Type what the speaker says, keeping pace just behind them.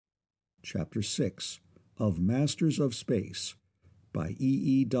Chapter 6 of Masters of Space by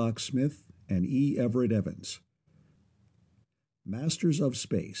E. Doc Smith and E. Everett Evans. Masters of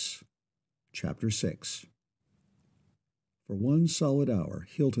Space, Chapter 6. For 1 solid hour,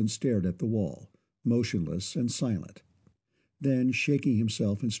 Hilton stared at the wall, motionless and silent. Then, shaking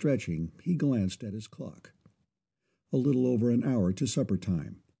himself and stretching, he glanced at his clock. A little over an hour to supper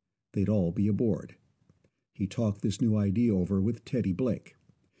time. They'd all be aboard. He talked this new idea over with Teddy Blake.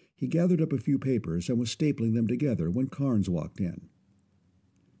 He gathered up a few papers and was stapling them together when Carnes walked in.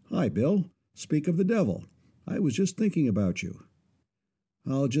 "Hi, Bill. Speak of the devil. I was just thinking about you."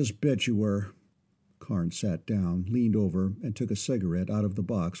 "I'll just bet you were." Carnes sat down, leaned over, and took a cigarette out of the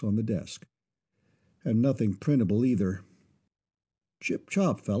box on the desk. "And nothing printable either."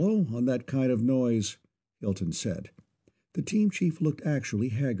 "Chip-chop, fellow, on that kind of noise," Hilton said. The team chief looked actually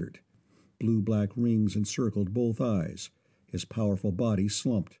haggard. Blue-black rings encircled both eyes. His powerful body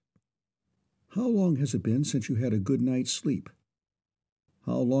slumped. "How long has it been since you had a good night's sleep?"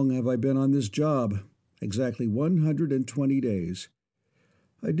 "How long have I been on this job? Exactly 120 days.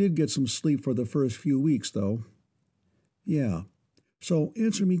 I did get some sleep for the first few weeks, though." "Yeah. So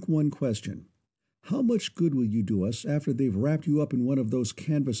answer me one question. How much good will you do us after they've wrapped you up in one of those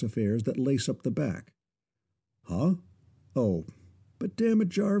canvas affairs that lace up the back?" "Huh? Oh, but damn it,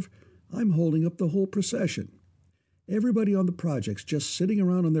 Jarv, I'm holding up the whole procession. Everybody on the project's just sitting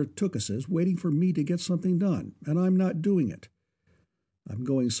around on their tookuses waiting for me to get something done, and I'm not doing it. I'm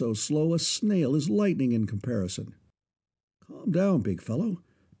going so slow a snail is lightning in comparison." "Calm down, big fellow.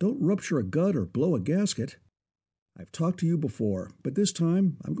 Don't rupture a gut or blow a gasket. I've talked to you before, but this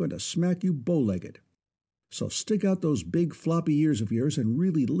time I'm going to smack you bow-legged. So stick out those big floppy ears of yours and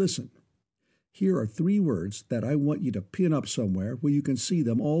really listen. Here are 3 words that I want you to pin up somewhere where you can see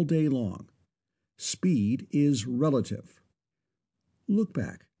them all day long. Speed is relative. Look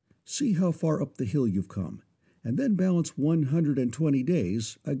back. See how far up the hill you've come, and then balance 120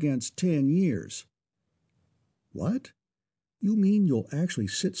 days against 10 years. "What? You mean you'll actually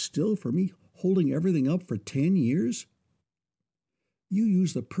sit still for me holding everything up for 10 years? You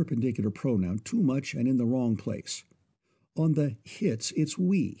use the perpendicular pronoun too much and in the wrong place. On the hits, it's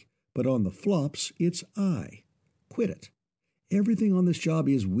we, but on the flops, it's I. Quit it. Everything on this job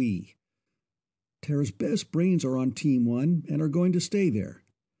is we. Tara's best brains are on Team 1 and are going to stay there.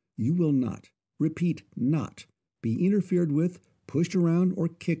 You will not, repeat, not, be interfered with, pushed around, or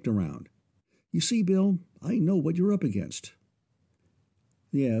kicked around. You see, Bill, I know what you're up against."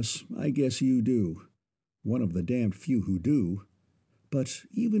 "Yes, I guess you do. One of the damned few who do. But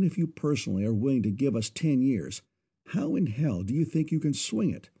even if you personally are willing to give us 10 years, how in hell do you think you can swing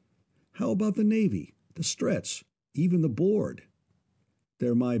it? How about the Navy, the Strets, even the board?"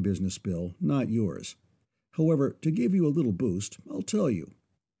 "They're my business, Bill, not yours. However, to give you a little boost, I'll tell you.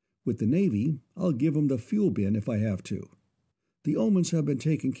 With the Navy, I'll give 'em the fuel bin if I have to. The Omans have been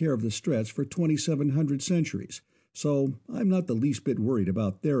taking care of the Strets for 2,700 centuries, so I'm not the least bit worried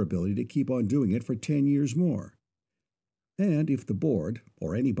about their ability to keep on doing it for 10 years more. And if the board,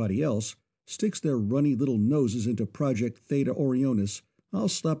 or anybody else, sticks their runny little noses into Project Theta Orionis, I'll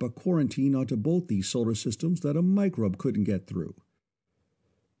slap a quarantine onto both these solar systems that a microbe couldn't get through."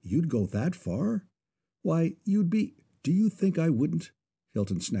 "You'd go that far? Why, you'd be—" "Do you think I wouldn't?"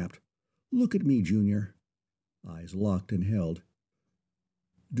 Hilton snapped. "Look at me, Junior." Eyes locked and held.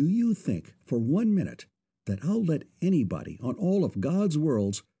 "Do you think, for 1 minute, that I'll let anybody on all of God's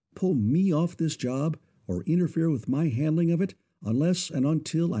worlds pull me off this job or interfere with my handling of it unless and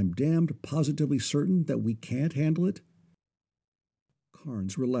until I'm damned positively certain that we can't handle it?"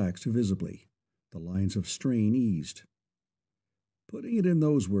 Carnes relaxed visibly. The lines of strain eased. "Putting it in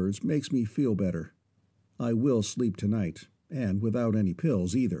those words makes me feel better. I will sleep tonight, and without any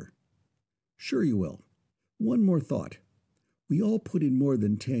pills either." "Sure you will. One more thought. We all put in more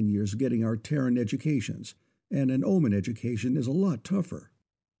than 10 years getting our Terran educations, and an Oman education is a lot tougher."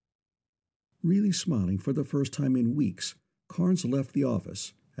 Really smiling for the first time in weeks, Carnes left the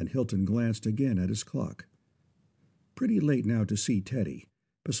office, and Hilton glanced again at his clock. Pretty late now to see Teddy.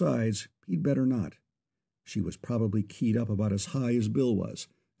 Besides, he'd better not. She was probably keyed up about as high as Bill was,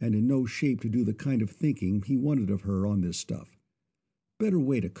 and in no shape to do the kind of thinking he wanted of her on this stuff. Better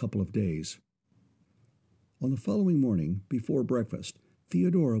wait a couple of days. On the following morning, before breakfast,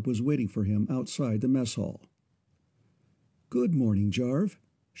 Theodora was waiting for him outside the mess hall. "Good morning, Jarv,"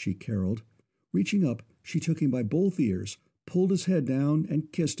 she caroled. Reaching up, she took him by both ears, pulled his head down,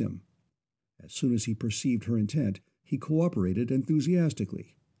 and kissed him. As soon as he perceived her intent, he cooperated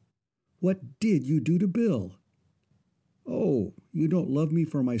enthusiastically. "What did you do to Bill?" "Oh, you don't love me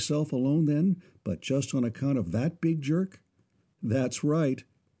for myself alone, then, but just on account of that big jerk?" "That's right."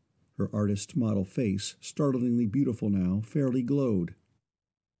 Her artist model face, startlingly beautiful now, fairly glowed.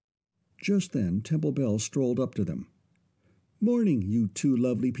 Just then Temple Bell strolled up to them. "Morning, you two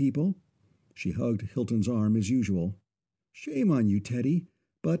lovely people." She hugged Hilton's arm as usual. "Shame on you, Teddy,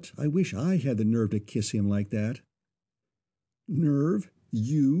 but I wish I had the nerve to kiss him like that." "Nerve?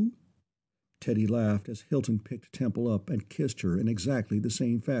 You?" Teddy laughed as Hilton picked Temple up and kissed her in exactly the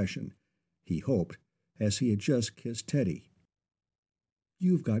same fashion, he hoped, as he had just kissed Teddy.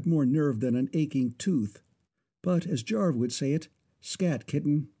 "You've got more nerve than an aching tooth. But, as Jarve would say it, scat,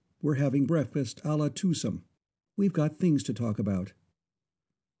 kitten, we're having breakfast a la twosome. We've got things to talk about."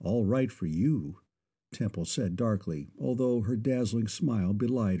 "All right for you," Temple said darkly, although her dazzling smile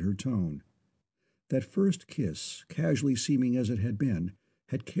belied her tone. That first kiss, casually seeming as it had been,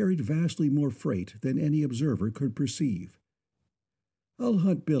 had carried vastly more freight than any observer could perceive. "I'll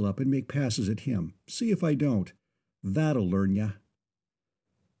hunt Bill up and make passes at him. See if I don't. That'll learn ya."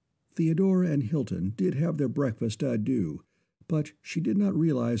 Theodora and Hilton did have their breakfast due, but she did not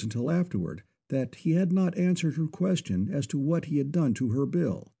realize until afterward that he had not answered her question as to what he had done to her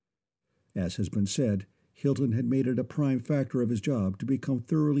Bill. As has been said, Hilton had made it a prime factor of his job to become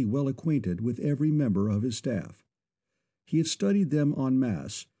thoroughly well acquainted with every member of his staff. He had studied them en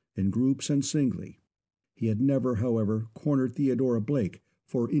masse, in groups and singly. He had never, however, cornered Theodora Blake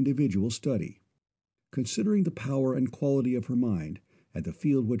for individual study. Considering the power and quality of her mind, and the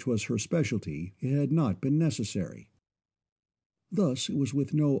field which was her specialty, it had not been necessary. Thus it was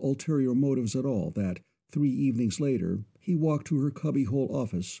with no ulterior motives at all that, 3 evenings later, he walked to her cubbyhole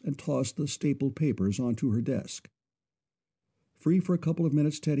office and tossed the stapled papers onto her desk. "Free for a couple of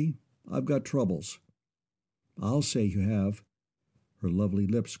minutes, Teddy? I've got troubles." "I'll say you have." Her lovely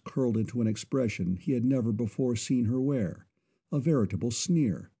lips curled into an expression he had never before seen her wear, a veritable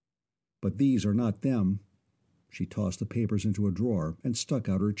sneer. "But these are not them." She tossed the papers into a drawer and stuck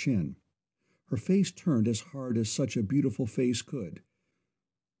out her chin. Her face turned as hard as such a beautiful face could.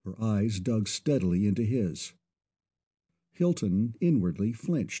 Her eyes dug steadily into his. Hilton inwardly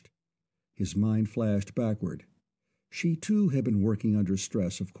flinched. His mind flashed backward. She too had been working under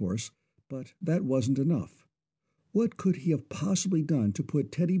stress, of course, but that wasn't enough. What could he have possibly done to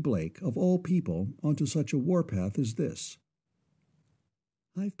put Teddy Blake, of all people, onto such a warpath as this?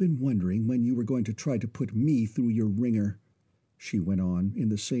 "I've been wondering when you were going to try to put me through your ringer," she went on in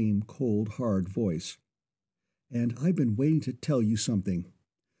the same cold, hard voice. "And I've been waiting to tell you something.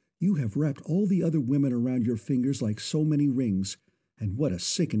 You have wrapped all the other women around your fingers like so many rings, and what a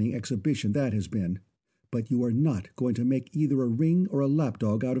sickening exhibition that has been. But you are not going to make either a ring or a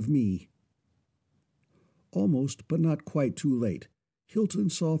lapdog out of me." Almost, but not quite too late, Hilton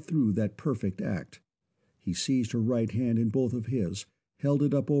saw through that perfect act. He seized her right hand in both of his, held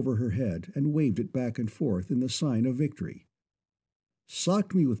it up over her head, and waved it back and forth in the sign of victory.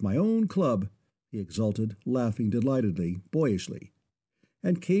 "Socked me with my own club," he exulted, laughing delightedly, boyishly,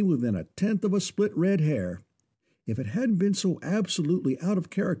 "and came within 1/10 of a split red hair. If it hadn't been so absolutely out of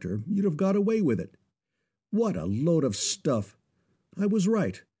character, you'd have got away with it. What a load of stuff! I was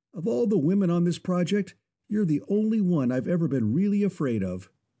right. Of all the women on this project, you're the only one I've ever been really afraid of."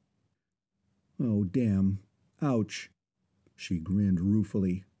 "Oh, damn. Ouch." She grinned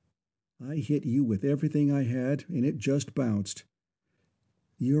ruefully. "I hit you with everything I had, and it just bounced.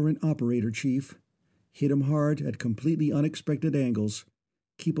 You're an operator, Chief. Hit 'em hard at completely unexpected angles.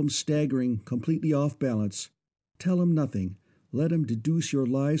 Keep 'em staggering, completely off balance. Tell 'em nothing. Let 'em deduce your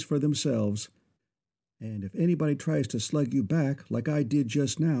lies for themselves. And if anybody tries to slug you back like I did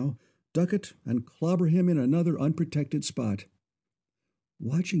just now, duck it and clobber him in another unprotected spot.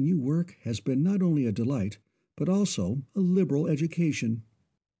 Watching you work has been not only a delight, but also a liberal education."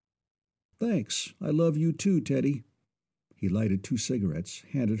 "Thanks. I love you too, Teddy." He lighted 2 cigarettes,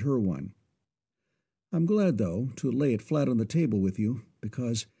 handed her one. "I'm glad, though, to lay it flat on the table with you,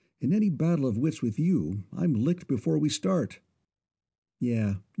 because in any battle of wits with you, I'm licked before we start."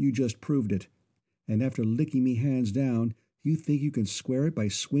 "Yeah, you just proved it. And after licking me hands down, you think you can square it by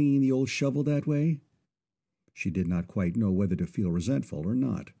swinging the old shovel that way?" She did not quite know whether to feel resentful or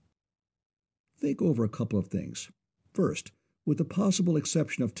not. "Think over a couple of things. First, with the possible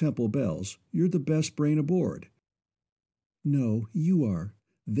exception of Temple Bells, you're the best brain aboard." "No, you are.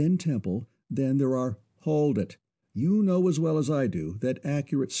 Then Temple. Then there are—" "Hold it. You know as well as I do that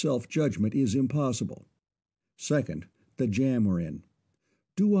accurate self-judgment is impossible. Second, the jam we're in.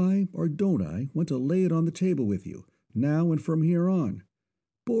 Do I, or don't I, want to lay it on the table with you, now and from here on?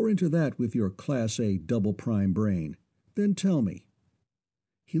 Bore into that with your Class A double-prime brain. Then tell me."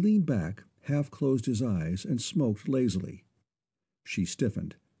 He leaned back, half-closed his eyes, and smoked lazily. She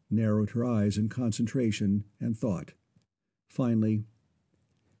stiffened, narrowed her eyes in concentration, and thought. Finally,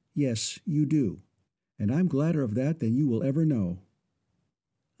 Yes, you do. And I'm gladder of that than you will ever know.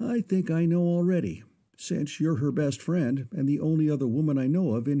 I think I know already, since you're her best friend and the only other woman I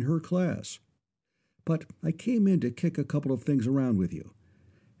know of in her class. But I came in to kick a couple of things around with you.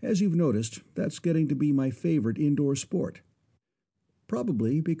 As you've noticed, that's getting to be my favorite indoor sport.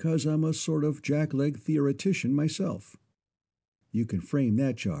 Probably because I'm a sort of jackleg theoretician myself. You can frame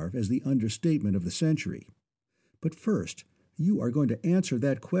that, Jarve, as the understatement of the century. But first, you are going to answer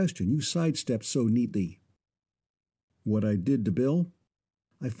that question you sidestepped so neatly. What I did to Bill?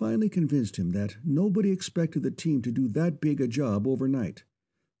 I finally convinced him that nobody expected the team to do that big a job overnight,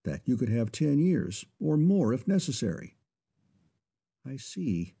 that you could have 10 years, or more if necessary. I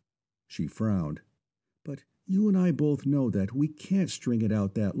see. She frowned. But you and I both know that we can't string it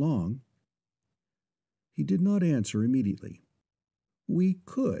out that long. He did not answer immediately. We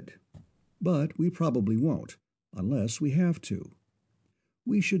could, but we probably won't, unless we have to.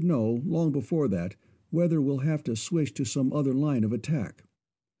 We should know, long before that, whether we'll have to switch to some other line of attack.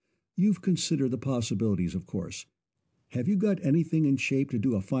 You've considered the possibilities, of course. Have you got anything in shape to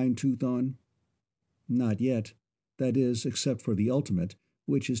do a fine-tooth on? Not yet. That is, except for the ultimate,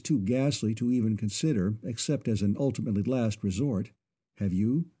 which is too ghastly to even consider except as an ultimately last resort. Have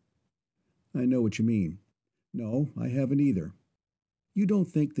you? I know what you mean. No, I haven't either. You don't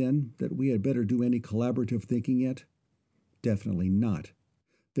think, then, that we had better do any collaborative thinking yet? Definitely not.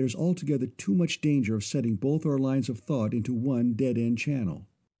 There's altogether too much danger of setting both our lines of thought into one dead-end channel.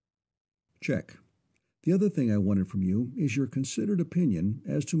 Check. The other thing I wanted from you is your considered opinion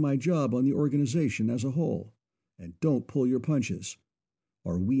as to my job on the organization as a whole. And don't pull your punches.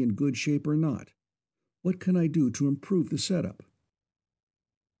 Are we in good shape or not? What can I do to improve the setup?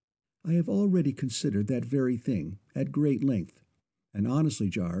 I have already considered that very thing at great length, and honestly,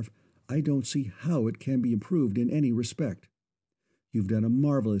 Jarve, I don't see how it can be improved in any respect. You've done a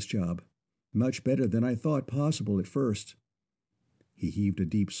marvelous job, much better than I thought possible at first. He heaved a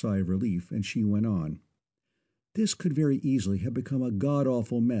deep sigh of relief, and she went on. This could very easily have become a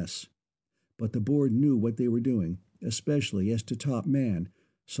god-awful mess, but the board knew what they were doing, especially as to top man,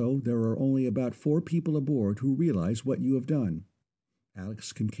 so there are only about 4 people aboard who realize what you have done.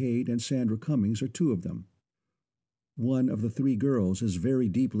 Alex Kincaid and Sandra Cummings are 2 of them. One of the 3 girls is very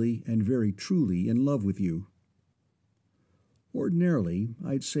deeply and very truly in love with you. Ordinarily,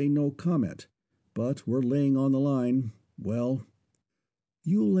 I'd say no comment, but we're laying on the line, well,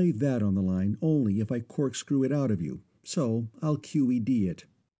 you'll lay that on the line only if I corkscrew it out of you, so I'll QED it.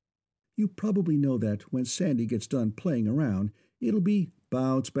 You probably know that when Sandy gets done playing around, it'll be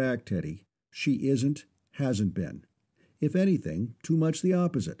bounce back, Teddy. She hasn't been. If anything, too much the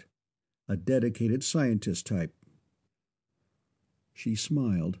opposite. A dedicated scientist type. She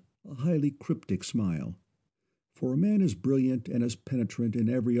smiled, a highly cryptic smile. For a man as brilliant and as penetrant in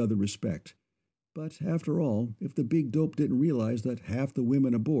every other respect. But after all, if the big dope didn't realize that half the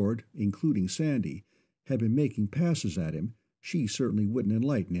women aboard, including Sandy, had been making passes at him, she certainly wouldn't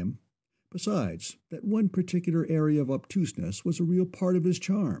enlighten him. Besides, that one particular area of obtuseness was a real part of his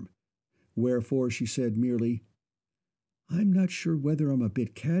charm. Wherefore she said merely, I'm not sure whether I'm a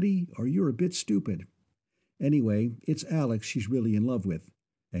bit catty or you're a bit stupid. Anyway, it's Alex she's really in love with,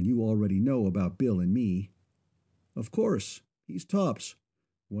 and you already know about Bill and me. Of course, he's tops,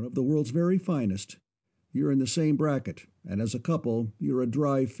 one of the world's very finest. You're in the same bracket, and as a couple, you're a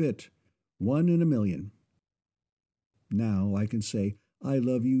dry fit, 1 in a million. Now I can say, I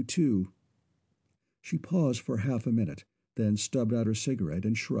love you too. She paused for half a minute, then stubbed out her cigarette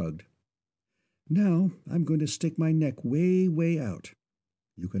and shrugged. Now I'm going to stick my neck way, way out.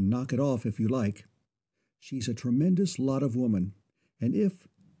 You can knock it off if you like. She's a tremendous lot of woman, and if,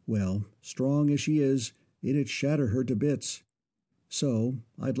 well, strong as she is, it'd shatter her to bits. So,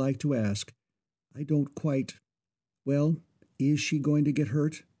 I'd like to ask, I don't quite, well, is she going to get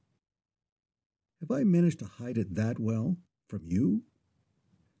hurt? Have I managed to hide it that well? From you?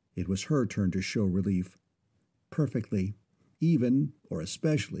 It was her turn to show relief. Perfectly. Even, or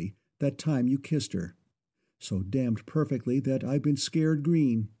especially, that time you kissed her. So damned perfectly that I've been scared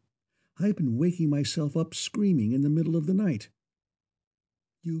green. I've been waking myself up screaming in the middle of the night.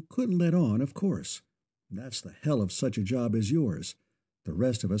 You couldn't let on, of course. That's the hell of such a job as yours. The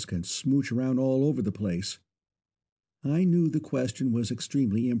rest of us can smooch around all over the place. I knew the question was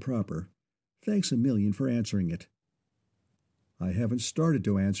extremely improper. Thanks a million for answering it. I haven't started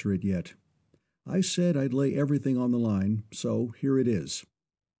to answer it yet. I said I'd lay everything on the line, so here it is.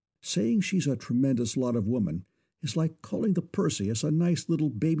 Saying she's a tremendous lot of woman is like calling the Perseus a nice little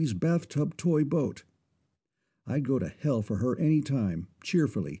baby's bathtub toy boat. I'd go to hell for her any time,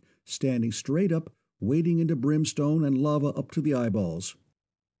 cheerfully, standing straight up, wading into brimstone and lava up to the eyeballs.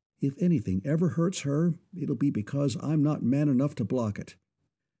 If anything ever hurts her, it'll be because I'm not man enough to block it.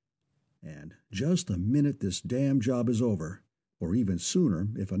 And just the minute this damn job is over, or even sooner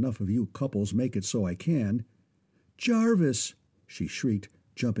if enough of you couples make it so I can. Jarvis! She shrieked,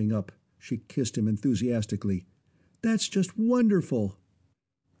 jumping up. She kissed him enthusiastically. That's just wonderful!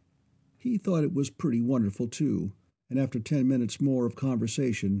 He thought it was pretty wonderful, too, and after 10 minutes more of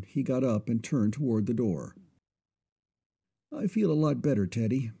conversation, he got up and turned toward the door. I feel a lot better,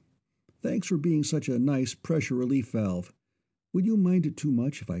 Teddy. Thanks for being such a nice pressure relief valve. Would you mind it too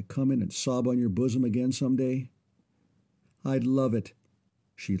much if I come in and sob on your bosom again some day? I'd love it.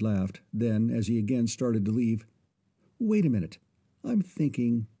 She laughed. Then, as he again started to leave, wait a minute. I'm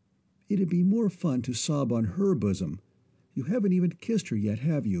thinking it'd be more fun to sob on her bosom. You haven't even kissed her yet,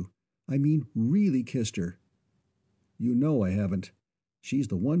 have you? I mean, really kissed her. You know I haven't. She's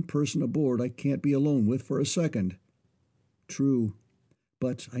the one person aboard I can't be alone with for a second. True.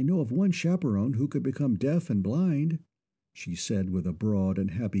 But I know of one chaperone who could become deaf and blind, she said with a broad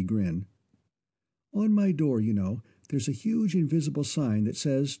and happy grin. On my door, you know, there's a huge invisible sign that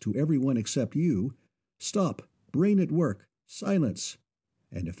says to everyone except you, "Stop, brain at work, silence."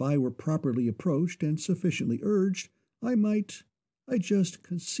 And if I were properly approached and sufficiently urged, I just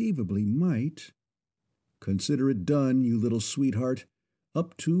conceivably might. Consider it done, you little sweetheart,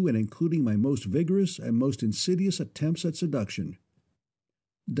 up to and including my most vigorous and most insidious attempts at seduction.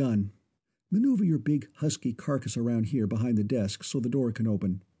 Done. Maneuver your big husky carcass around here behind the desk so the door can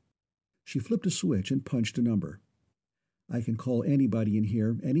open. She flipped a switch and punched a number. I can call anybody in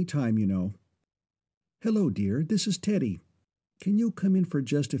here any time, you know. Hello, dear, this is Teddy. Can you come in for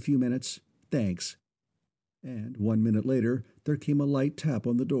just a few minutes? Thanks. And 1 minute later, there came a light tap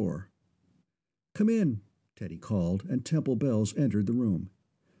on the door. Come in, Teddy called, and Temple Bells entered the room.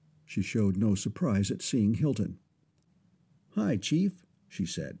 She showed no surprise at seeing Hilton. Hi, Chief, she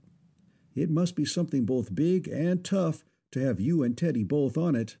said. It must be something both big and tough to have you and Teddy both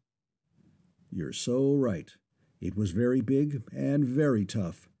on it. You're so right. It was very big and very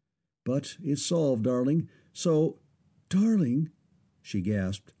tough. But it's solved, darling. So, darling, she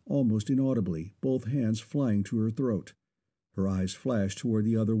gasped, almost inaudibly, both hands flying to her throat. Her eyes flashed toward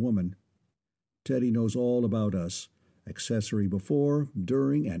the other woman. Teddy knows all about us, accessory before,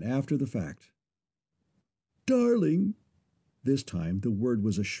 during, and after the fact. Darling! This time the word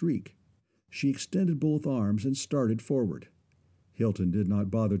was a shriek. She extended both arms and started forward. Hilton did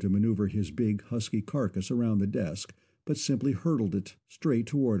not bother to maneuver his big, husky carcass around the desk, but simply hurtled it straight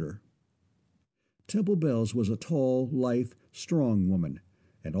toward her. Temple Bells was a tall, lithe, strong woman,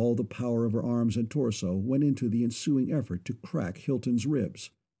 and all the power of her arms and torso went into the ensuing effort to crack Hilton's ribs.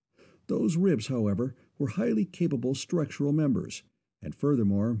 Those ribs, however, were highly capable structural members, and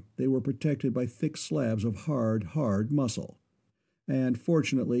furthermore, they were protected by thick slabs of hard muscle. And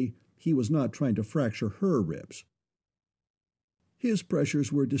fortunately, he was not trying to fracture her ribs. His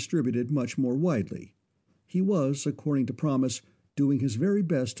pressures were distributed much more widely. He was, according to promise, doing his very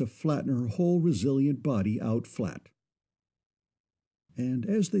best to flatten her whole resilient body out flat. And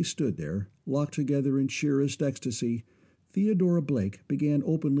as they stood there, locked together in sheerest ecstasy, Theodora Blake began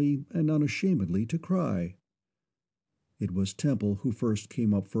openly and unashamedly to cry. It was Temple who first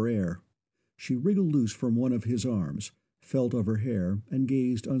came up for air. She wriggled loose from one of his arms, felt of her hair, and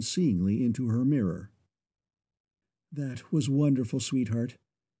gazed unseeingly into her mirror. That was wonderful, sweetheart,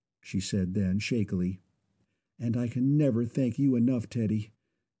 she said then, shakily. And I can never thank you enough, Teddy.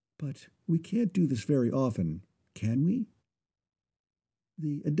 But we can't do this very often, can we?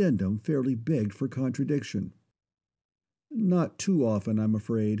 The addendum fairly begged for contradiction. Not too often, I'm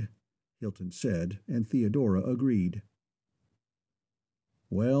afraid, Hilton said, and Theodora agreed.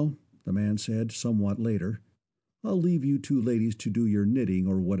 Well, the man said somewhat later, I'll leave you two ladies to do your knitting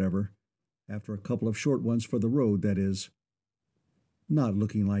or whatever. After a couple of short ones for the road, that is. Not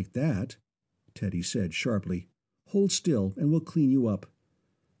looking like that, Teddy said sharply. Hold still, and we'll clean you up.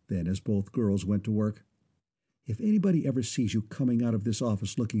 Then, as both girls went to work, if anybody ever sees you coming out of this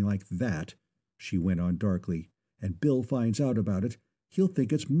office looking like that, she went on darkly, and Bill finds out about it, he'll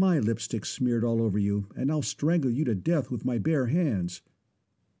think it's my lipstick smeared all over you, and I'll strangle you to death with my bare hands.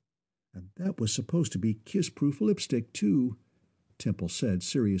 And that was supposed to be kiss-proof lipstick, too, Temple said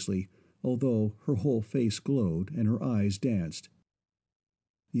seriously, although her whole face glowed and her eyes danced.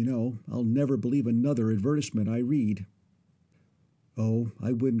 You know, I'll never believe another advertisement I read. Oh,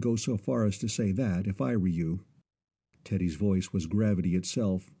 I wouldn't go so far as to say that if I were you. Teddy's voice was gravity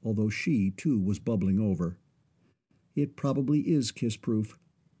itself, although she, too, was bubbling over. It probably is kiss-proof.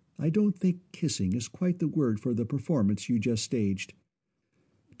 I don't think kissing is quite the word for the performance you just staged.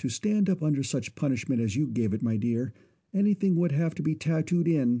 To stand up under such punishment as you gave it, my dear, Anything would have to be tattooed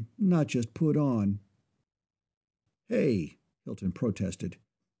in, not just put on. Hey, Hilton protested.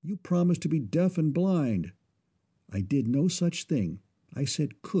 You promised to be deaf and blind. I did no such thing. I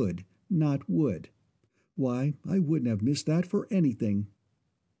said could, not would. Why, I wouldn't have missed that for anything.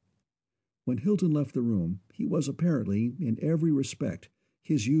 When Hilton left the room, he was apparently, in every respect,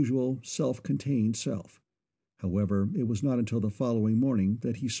 his usual self-contained self. However, it was not until the following morning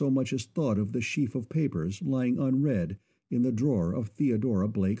that he so much as thought of the sheaf of papers lying unread in the drawer of Theodora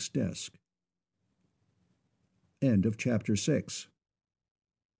Blake's desk. End of chapter 6.